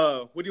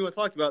What do you want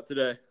to talk about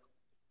today?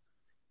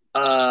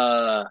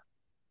 Uh,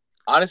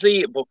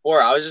 Honestly,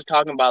 before I was just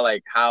talking about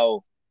like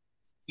how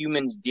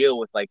humans deal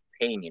with like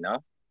pain, you know?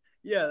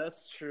 Yeah,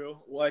 that's true.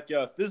 Like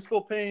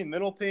physical pain,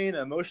 mental pain,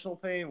 emotional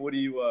pain. What are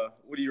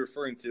you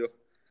referring to?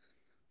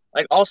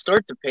 Like all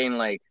sorts of pain.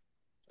 Like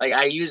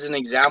I use an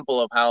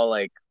example of how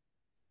like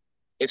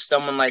if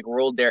someone like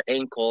rolled their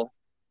ankle,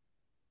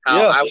 how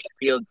Yeah, I would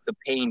feel the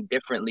pain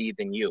differently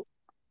than you.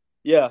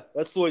 yeah,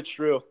 that's totally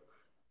true.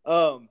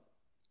 Um,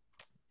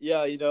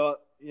 yeah,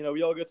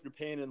 we all go through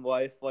pain in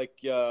life. Like,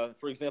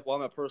 for example,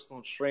 I'm a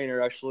personal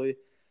trainer actually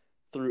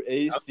through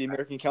ACE, the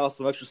American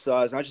Council of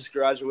Exercise, and I just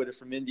graduated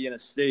from Indiana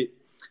State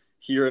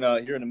here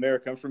in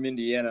America. I'm from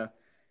Indiana,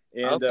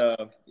 and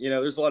Okay.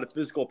 there's a lot of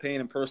physical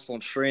pain and personal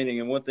training.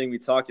 And one thing we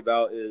talk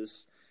about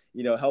is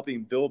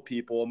helping build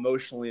people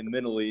emotionally and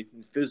mentally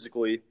and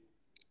physically,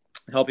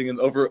 helping them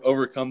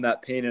overcome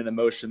that pain and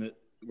emotion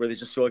where they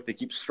just feel like they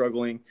keep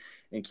struggling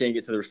and can't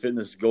get to their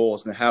fitness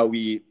goals, and how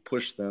we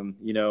push them.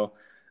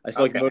 I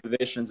feel like Okay.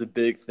 motivation is a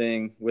big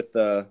thing with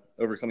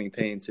overcoming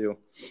pain too.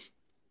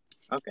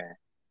 Okay.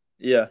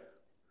 Yeah.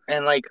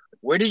 And like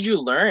where did you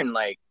learn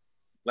like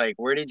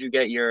where did you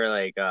get your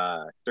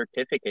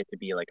certificate to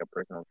be like a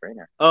personal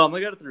trainer? I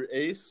got it through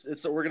ACE.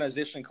 It's an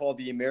organization called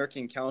the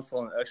American Council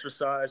on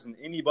Exercise, and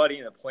anybody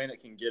in the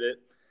planet can get it.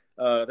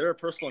 There are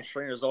personal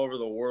trainers all over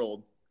the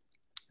world,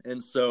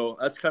 and so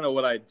that's kind of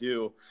what I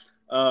do.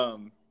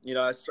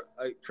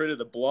 I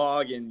created a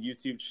blog and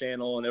YouTube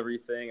channel and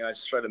everything. And I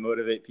just try to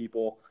motivate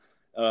people,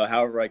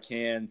 however I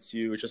can,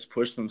 to just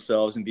push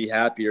themselves and be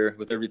happier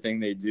with everything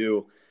they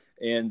do.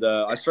 And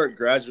I started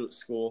graduate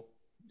school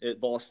at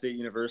Ball State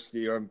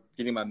University, or I'm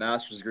getting my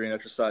master's degree in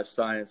exercise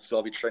science, so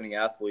I'll be training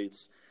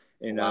athletes.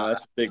 And Wow,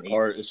 that's that's a big amazing.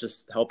 part. It's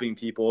just helping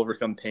people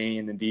overcome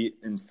pain and be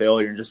in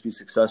failure and just be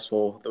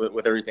successful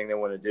with everything they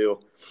want to do.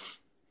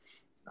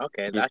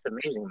 Okay, Yeah, that's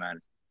amazing, man.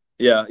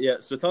 yeah.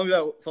 So tell me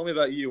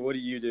about you. What do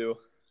you do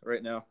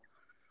right now?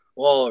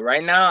 Well,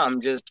 right now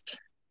I'm just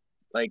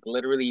like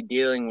literally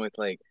dealing with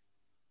like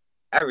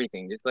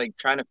everything, just like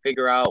trying to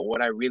figure out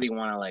what I really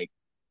want to like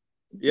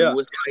do Yeah,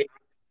 with life.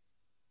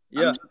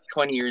 I'm yeah, just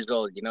 20 years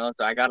old, you know,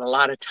 so I got a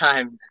lot of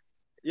time.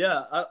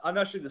 yeah. I'm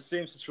actually the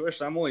same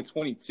situation. I'm only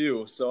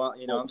 22, so Oh,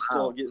 I'm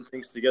still wow. getting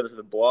things together for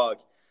the blog.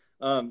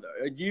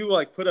 Do you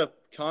like put up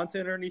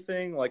content or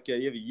anything? Like,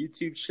 you have a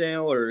YouTube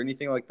channel or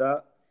anything like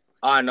that?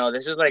 Oh no,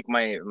 this is like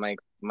my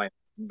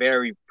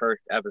very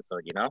first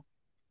episode, you know?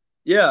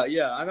 Yeah,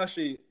 yeah. I'm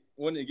actually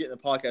wanting to get in the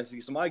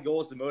podcast. So my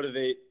goal is to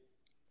motivate.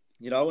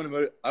 I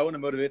want to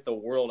motivate the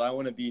world. I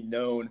want to be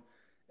known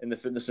in the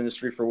fitness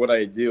industry for what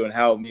I do and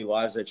how many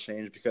lives I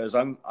change, because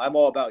I'm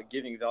all about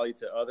giving value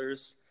to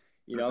others.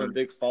 I'm a Hmm.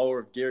 big follower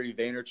of Gary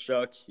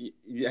Vaynerchuk.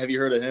 Have you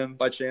heard of him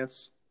by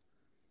chance?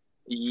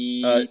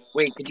 Uh,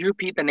 Wait, could you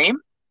repeat the name?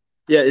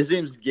 yeah, his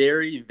name's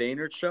Gary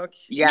Vaynerchuk.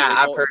 Yeah, They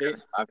I've call heard it of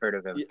him. I've heard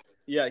of him.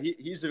 Yeah,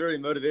 he's a very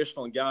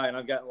motivational guy, and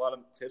I've gotten a lot of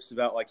tips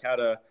about like how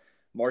to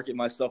market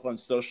myself on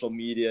social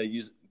media,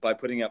 use by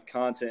putting up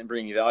content and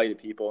bringing value to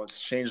people. It's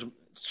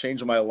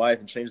changed my life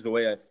and changed the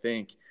way I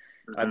think.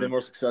 I've Hmm. been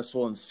more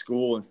successful in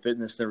school and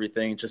fitness and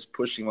everything, just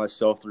pushing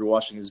myself through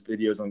watching his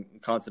videos on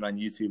content on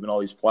YouTube and all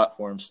these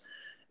platforms.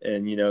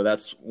 And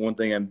that's one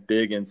thing I'm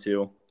big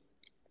into.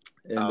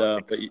 And Oh,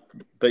 okay.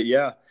 but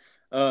yeah,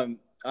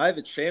 I have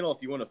a channel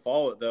if you want to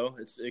follow it though.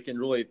 It can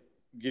really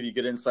give you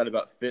good insight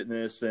about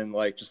fitness and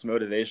like just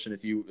motivation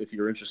if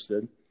you're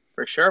interested.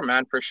 For sure,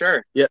 man, for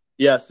sure. Yeah,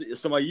 yeah.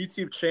 So my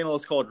YouTube channel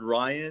is called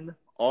Ryan,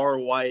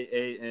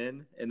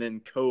 Ryan, and then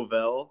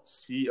Covell,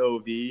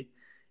 Covele,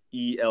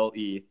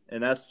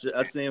 and that's the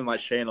name of my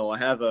channel. I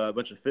have a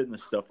bunch of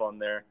fitness stuff on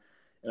there,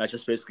 and I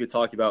just basically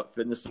talk about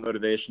fitness and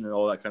motivation and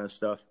all that kind of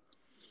stuff.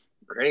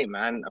 Great,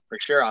 man. For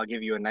sure, I'll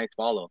give you a nice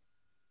follow.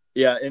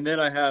 Yeah, and then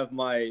I have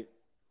my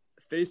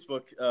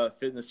Facebook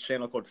fitness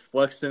channel called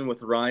Flexin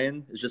with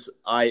Ryan. It's just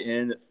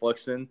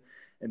Flexin,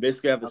 and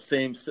basically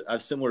Okay. I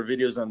have similar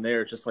videos on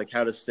there, just like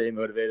how to stay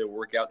motivated,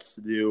 workouts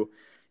to do,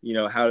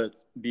 how to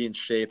be in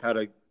shape, how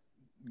to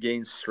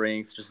gain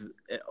strength, just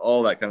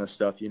all that kind of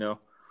stuff.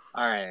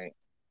 All right.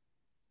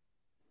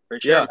 For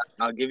sure, man.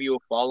 Yeah, I'll give you a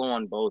follow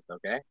on both,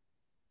 okay?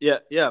 yeah,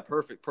 yeah.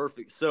 Perfect,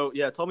 perfect. So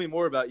yeah, tell me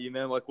more about you,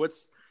 man. Like,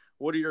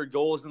 what are your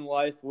goals in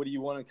life? What do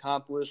you want to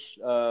accomplish?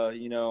 What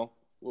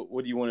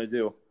do you want to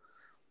do?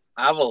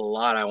 I have a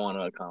lot I want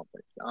to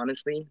accomplish,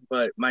 honestly,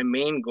 but my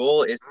main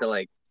goal is to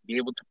like be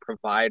able to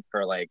provide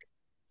for like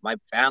my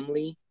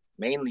family,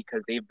 mainly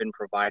because they've been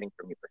providing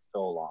for me for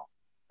so long.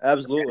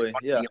 I just Absolutely.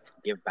 want to be Yeah, able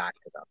to give back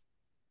to them.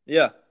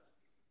 yeah.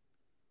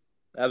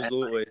 And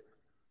Absolutely.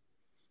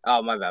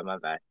 oh, my bad, my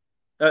bad.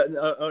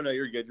 Oh no,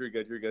 you're good. You're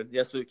good. You're good.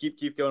 Yeah. So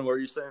keep going. What are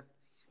you saying?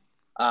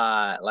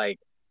 Like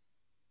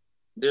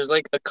there's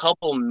like a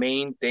couple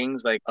main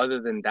things. Like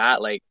other than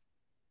that, like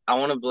I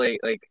want to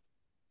like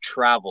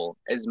travel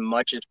as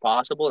much as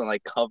possible and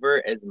like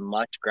cover as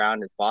much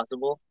ground as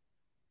possible.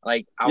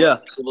 Like I want to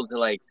Yeah. be able to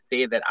like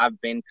say that I've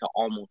been to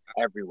almost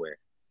everywhere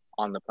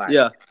on the planet.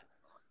 Yeah.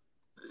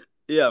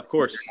 Yeah. Of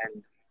course.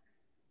 And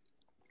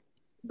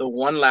the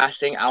one last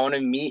thing I want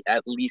to meet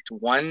at least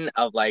one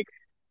of like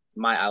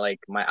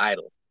my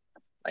idol.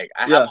 Like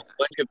I have Yeah, a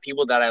bunch of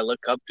people that I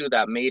look up to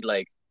that made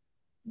like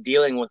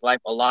dealing with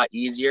life a lot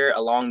easier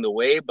along the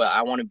way, but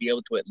I want to be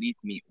able to at least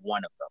meet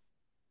one of them.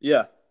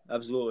 yeah,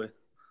 absolutely,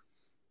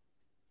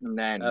 And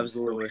then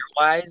career absolutely.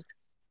 wise,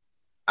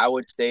 I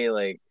would say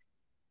like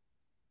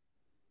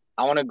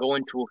I want to go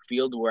into a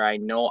field where I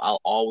know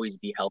I'll always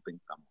be helping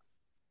someone.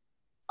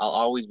 I'll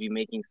always be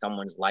making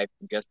someone's life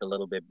just a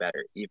little bit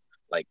better, if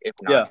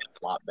not Yeah, just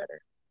a lot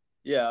better.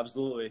 yeah,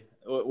 absolutely.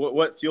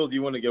 What field do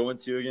you want to go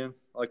into again?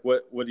 Like,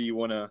 what do you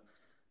want to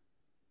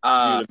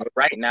do to?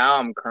 Right now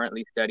I'm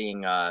currently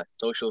studying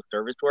social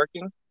service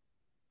working,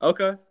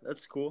 Okay,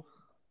 that's cool.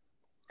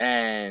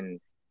 and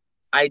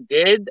I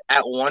did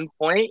at one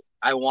point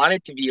I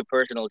wanted to be a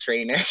personal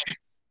trainer.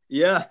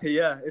 Yeah,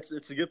 yeah,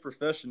 it's a good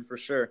profession for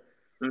sure.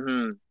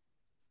 hmm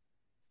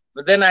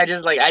But then I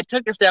just like I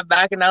took a step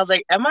back and I was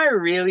like, am I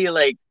really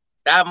like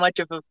that much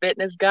of a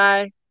fitness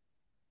guy?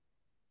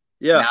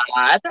 Nah, Yeah,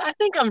 I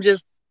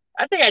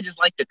think I just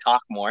like to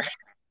talk more.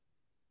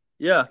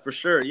 yeah, for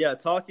sure. Yeah,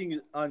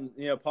 talking on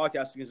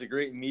podcasting is a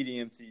great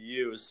medium to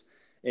use.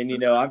 And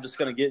I'm just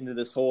gonna get into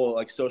this whole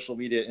like social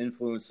media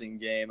influencing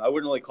game. I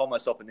wouldn't really call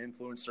myself an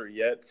influencer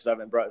yet because I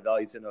haven't brought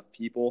value to enough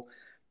people.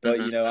 But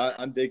hmm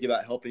I'm big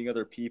about helping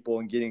other people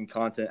and getting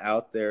content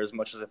out there as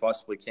much as I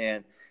possibly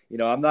can.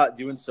 I'm not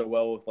doing so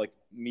well with like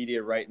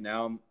media right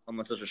now. I'm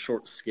on such a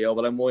short scale,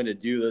 but I'm willing to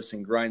do this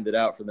and grind it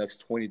out for the next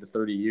 20 to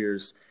 30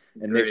 years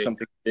and make Great.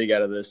 something big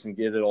out of this and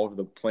get it all over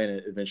the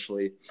planet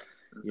eventually.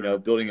 hmm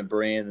Building a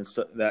brand and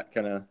that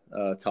kind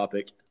of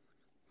topic.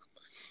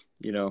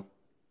 You know,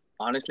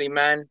 Honestly,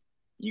 man,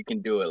 you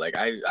can do it. Like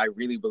I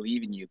really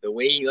believe in you. The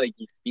way you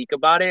speak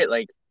about it,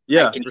 like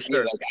yeah, for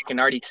sure. I can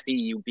already see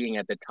you being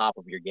at the top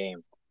of your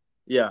game.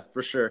 Yeah,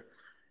 for sure.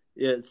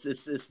 Yeah,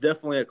 it's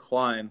definitely a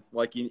climb.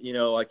 Like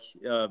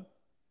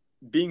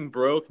being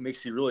broke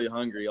makes you really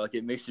hungry. Like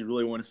it makes you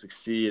really want to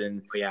succeed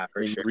But yeah,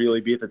 for and sure.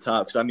 really be at the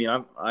top. Because I mean,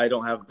 I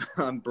don't have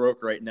I'm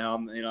broke right now.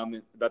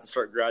 I'm about to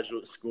start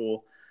graduate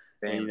school,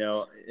 and Same.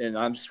 and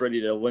I'm just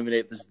ready to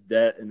eliminate this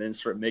debt and then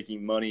start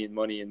making money and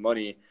money and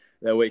money.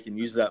 That way, I can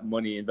use that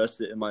money,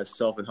 invest it in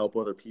myself, and help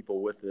other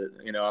people with it.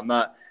 I'm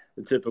not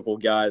the typical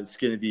guy that's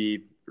going to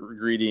be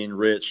greedy and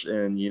rich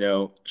and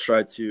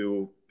try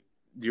to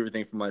do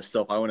everything for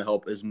myself. I want to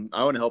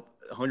help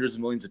hundreds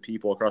of millions of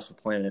people across the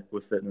planet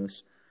with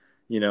fitness.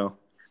 You know,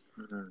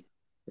 hmm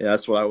yeah,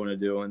 that's what I want to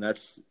do, and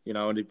that's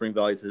I want to bring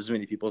value to as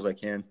many people as I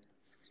can.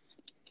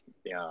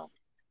 Yeah.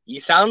 You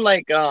sound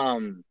like how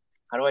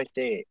do I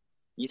say it?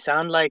 You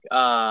sound like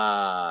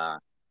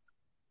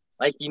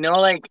like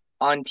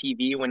on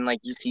TV when like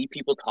you see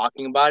people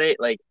talking about it,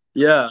 like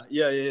Yeah,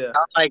 yeah, yeah, yeah,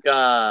 sound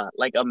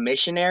like a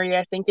missionary,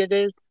 I think it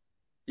is.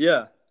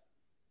 yeah,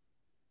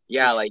 for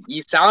Yeah, sure. like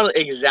you sound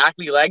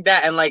exactly like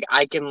that, and like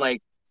I can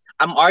like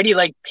I'm already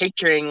like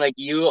picturing like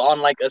you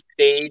on like a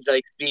stage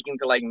like speaking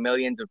to like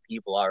millions of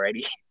people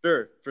already.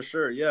 Sure, for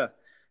sure. Yeah,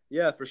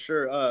 yeah, for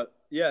sure.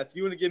 Yeah, if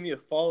you want to give me a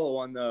follow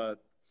on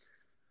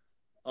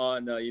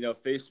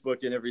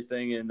Facebook and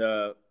everything, and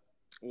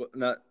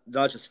not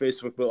just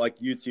Facebook, but like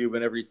YouTube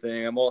and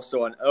everything. I'm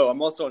also on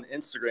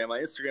Instagram. My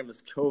Instagram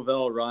is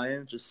Covell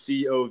Ryan, just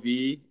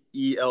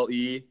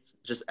COVELE,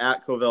 just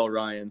at Covell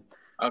Ryan.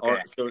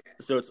 Okay.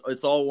 So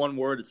it's all one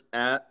word. It's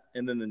at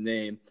and then the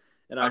name,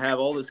 and I Okay. have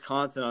all this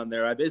content on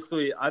there.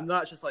 I'm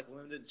not just like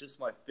limited to just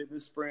my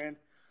fitness brand.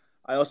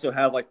 I also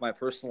have like my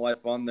personal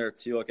life on there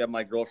too. Like I have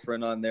my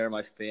girlfriend on there,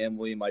 my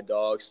family, my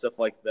dog, stuff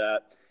like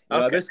that. I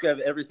Okay. basically have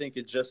everything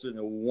congested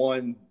into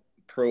one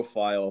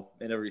profile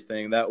and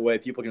everything. That way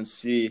people can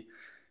see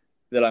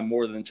that I'm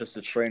more than just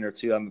a trainer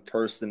too. I'm a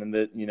person and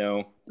that,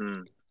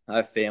 Hmm. I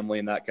have family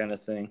and that kind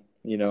of thing.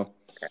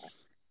 Okay.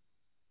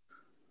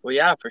 Well,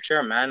 yeah, for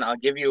sure, man. I'll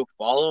give you a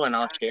follow and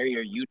I'll share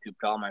your YouTube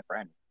to all my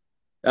friends.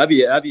 That'd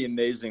be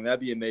amazing. That'd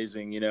be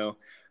amazing.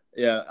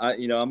 Yeah,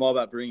 I'm all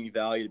about bringing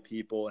value to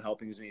people and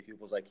helping as many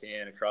people as I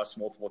can across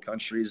multiple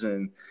countries.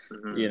 And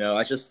hmm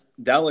I just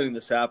downloading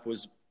this app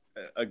was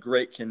a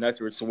great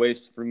connector. It's a way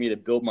for me to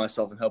build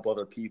myself and help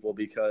other people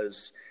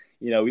because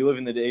we live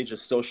in the age of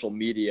social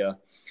media,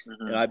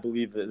 and hmm I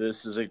believe that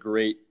this is a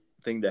great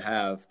thing to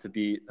have to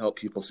be help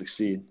people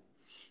succeed.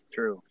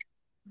 True.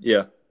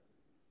 Yeah.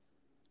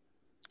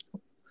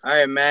 All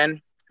right,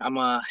 man. I'm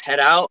gonna head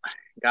out.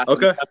 Got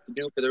some Okay. stuff to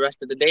do for the rest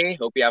of the day.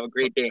 Hope you have a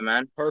great day,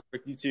 man.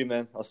 Perfect. You too,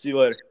 man. I'll see you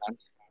later.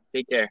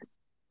 Take care.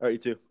 All right. You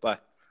too. Bye.